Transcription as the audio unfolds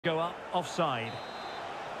Go up offside.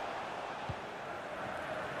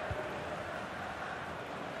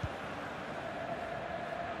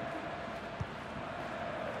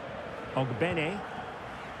 Ogbene.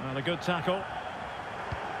 Well, a good tackle.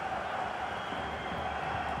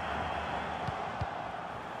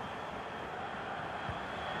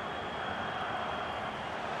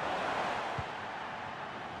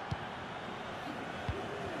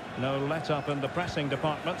 No let-up in the pressing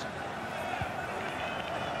department.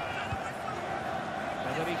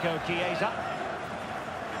 Federico Chiesa.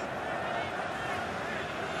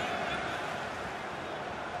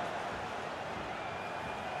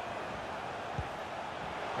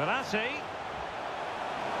 Verratti.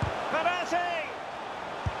 Verratti!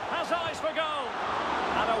 Has eyes for goal.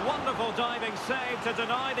 And a wonderful diving save to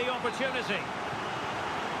deny the opportunity.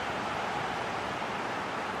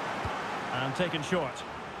 And taken short.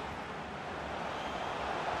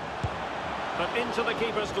 But into the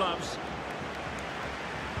keeper's gloves.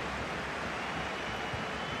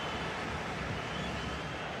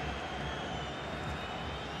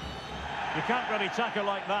 You can't really tackle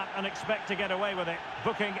like that and expect to get away with it.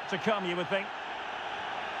 Booking to come, you would think.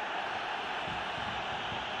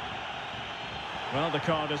 Well, the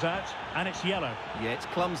card is out, and it's yellow. Yeah, it's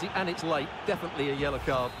clumsy and it's late. Definitely a yellow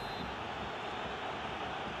card.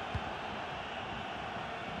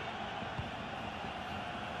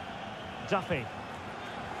 Duffy.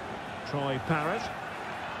 Troy Parrott.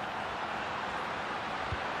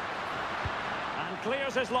 And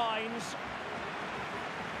clears his lines.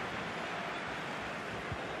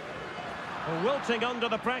 Wilting under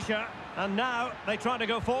the pressure, and now they try to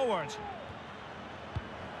go forward.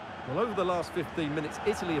 Well, over the last 15 minutes,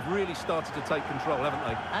 Italy have really started to take control, haven't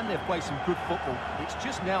they? And they've played some good football. It's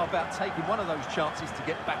just now about taking one of those chances to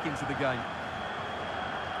get back into the game.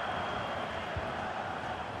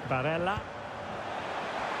 Barella.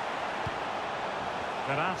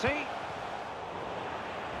 Verratti.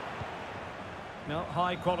 No,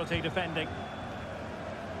 high-quality defending.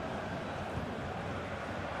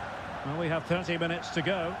 Well, we have 30 minutes to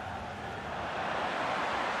go.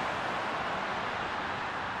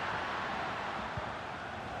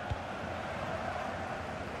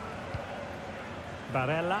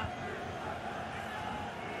 Barella.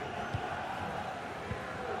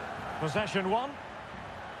 Possession one.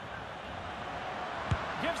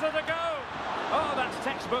 Gives it a go. Oh, that's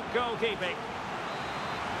textbook goalkeeping.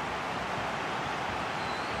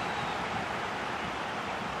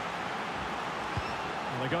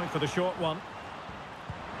 They're going for the short one.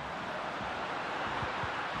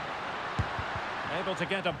 Able to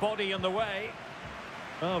get a body in the way.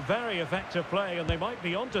 Oh, very effective play, and they might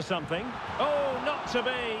be onto something. Oh, not to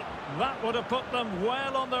be. That would have put them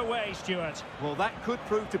well on their way, Stuart. Well, that could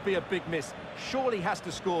prove to be a big miss. Surely has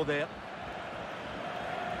to score there.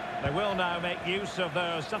 They will now make use of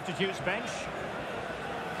their substitutes bench.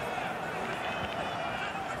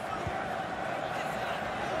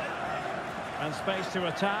 And space to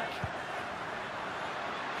attack.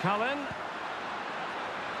 Cullen.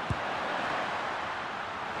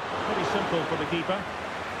 Pretty simple for the keeper.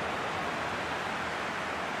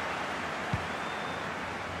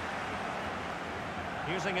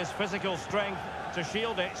 Using his physical strength to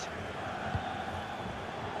shield it.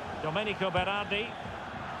 Domenico Berardi.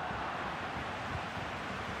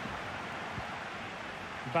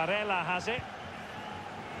 Barella has it.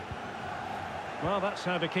 Well, that's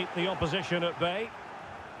how to keep the opposition at bay.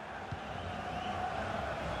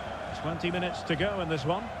 20 minutes to go in this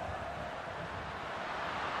one.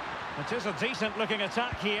 It is a decent-looking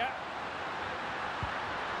attack here.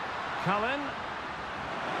 Cullen.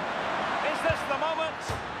 Is this the moment?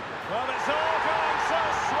 Well, it's all going so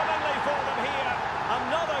swimmingly for them here.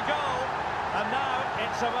 Another goal. And now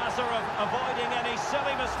it's a matter of avoiding any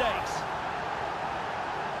silly mistakes.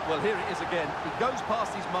 Well, here it is again. He goes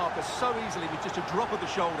past his marker so easily with just a drop of the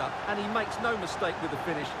shoulder, and he makes no mistake with the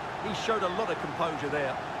finish. He showed a lot of composure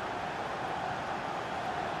there.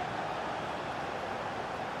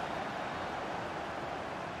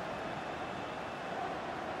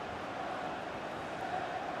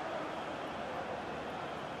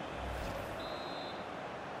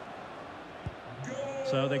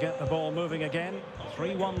 So they get the ball moving again.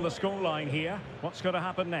 3-1 the scoreline here. What's going to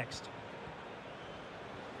happen next?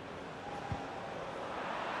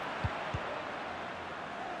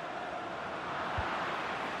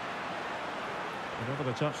 Over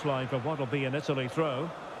the touchline for what will be an Italy throw.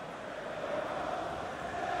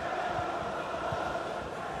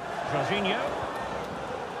 Jorginho.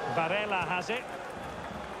 Barella has it.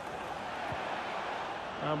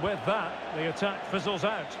 And with that, the attack fizzles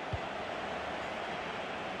out.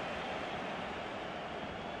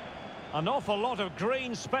 An awful lot of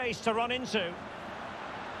green space to run into.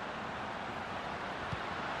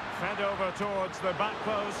 Fed over towards the back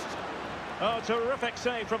post. Oh, terrific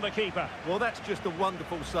save from the keeper. Well, that's just a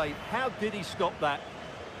wonderful save. How did he stop that?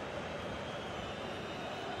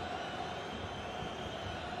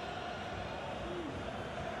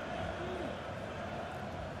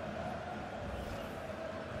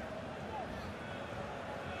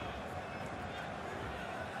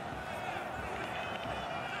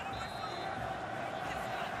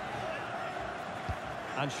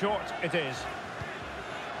 And short it is.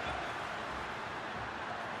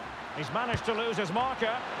 He's managed to lose his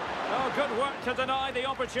marker. Oh, good work to deny the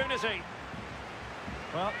opportunity.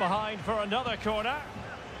 Well, behind for another corner.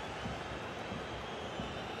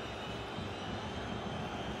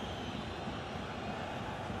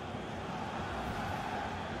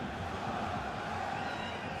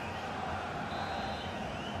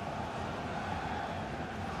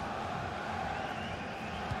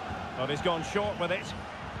 But he's gone short with it.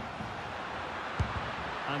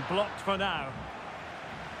 And blocked for now.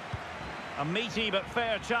 A meaty but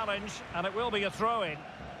fair challenge, and it will be a throw-in.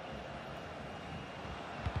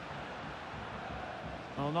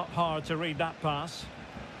 Well, not hard to read that pass.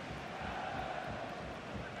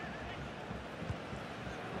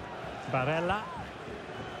 Barella.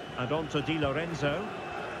 And on to Di Lorenzo.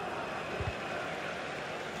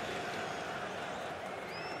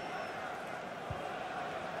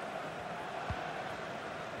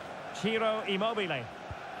 Ciro Immobile.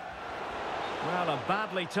 Well, a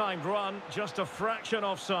badly timed run, just a fraction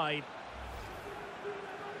offside.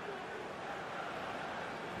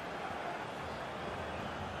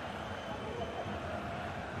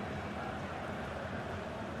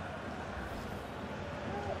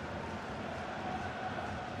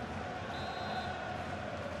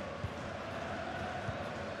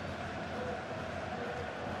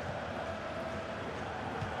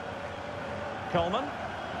 Coleman.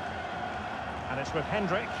 And it's with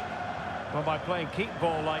Hendrick. Well, by playing keep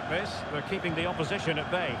ball like this, they're keeping the opposition at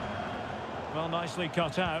bay. Well, nicely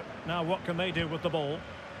cut out. Now what can they do with the ball?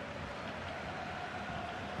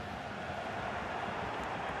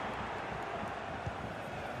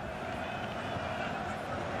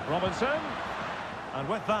 Robinson. And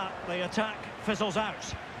with that, the attack fizzles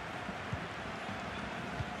out.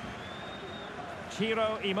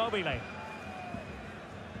 Ciro Immobile.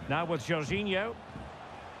 Now with Jorginho.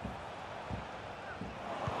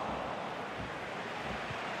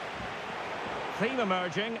 Theme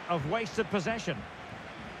emerging of wasted possession.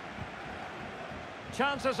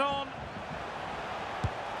 Chances on.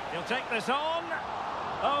 He'll take this on.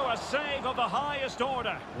 Oh, a save of the highest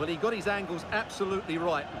order. Well, he got his angles absolutely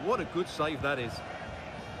right. What a good save that is.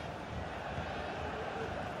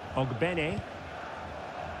 Ogbene.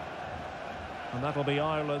 And that'll be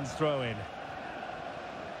Ireland's throw-in.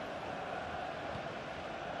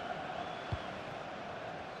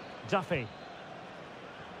 Duffy.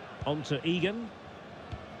 On to Egan.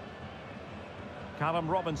 Callum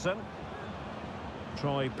Robinson.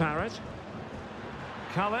 Troy Parrott.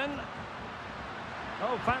 Cullen.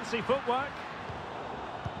 Oh, fancy footwork.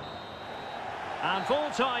 And full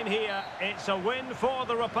time here. It's a win for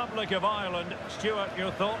the Republic of Ireland. Stuart,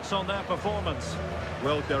 your thoughts on their performance?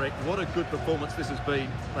 Well, Derek, what a good performance this has been.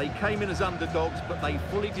 They came in as underdogs, but they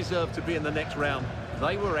fully deserve to be in the next round.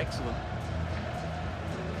 They were excellent.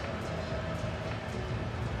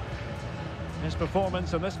 His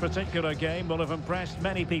performance in this particular game will have impressed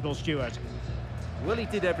many people, Stuart. Well, he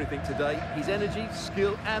did everything today. His energy,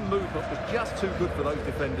 skill and movement was just too good for those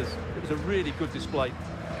defenders. It was a really good display.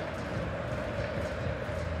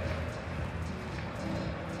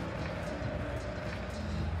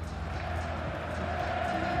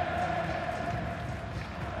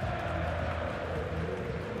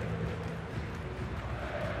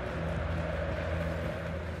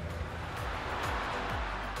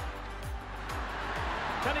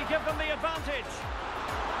 Can he give them the advantage?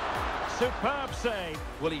 Superb save.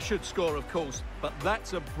 Well, he should score, of course, but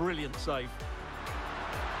that's a brilliant save.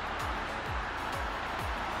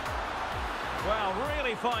 Well,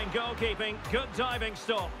 really fine goalkeeping. Good diving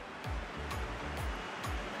stop.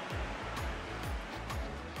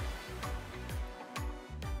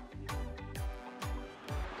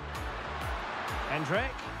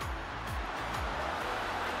 Hendrick.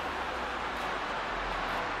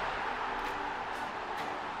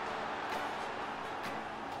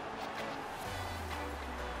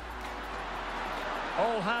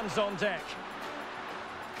 All hands on deck.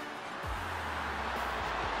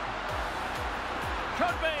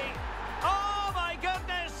 Could be. Oh, my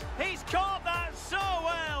goodness. He's caught that so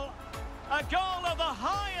well. A goal of the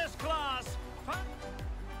highest class.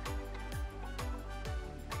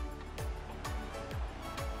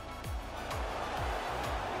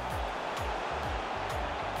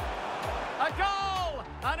 A goal!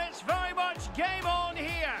 And it's very much game on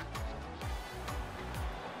here.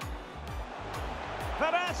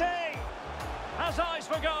 Verratti has eyes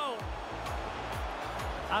for goal.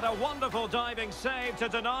 And a wonderful diving save to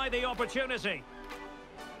deny the opportunity.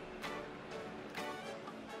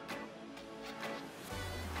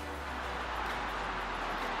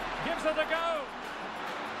 Gives it a go.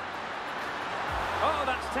 Oh,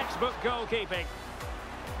 that's textbook goalkeeping.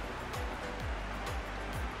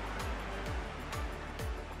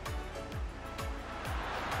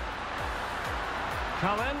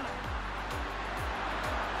 Cullen.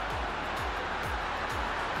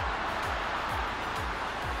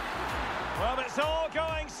 Well, it's all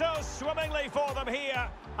going so swimmingly for them here.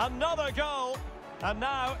 Another goal. And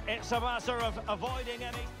now it's a matter of avoiding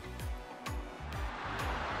any...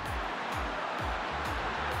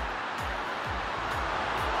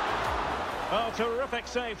 Oh, terrific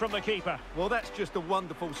save from the keeper. Well, that's just a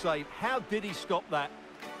wonderful save. How did he stop that?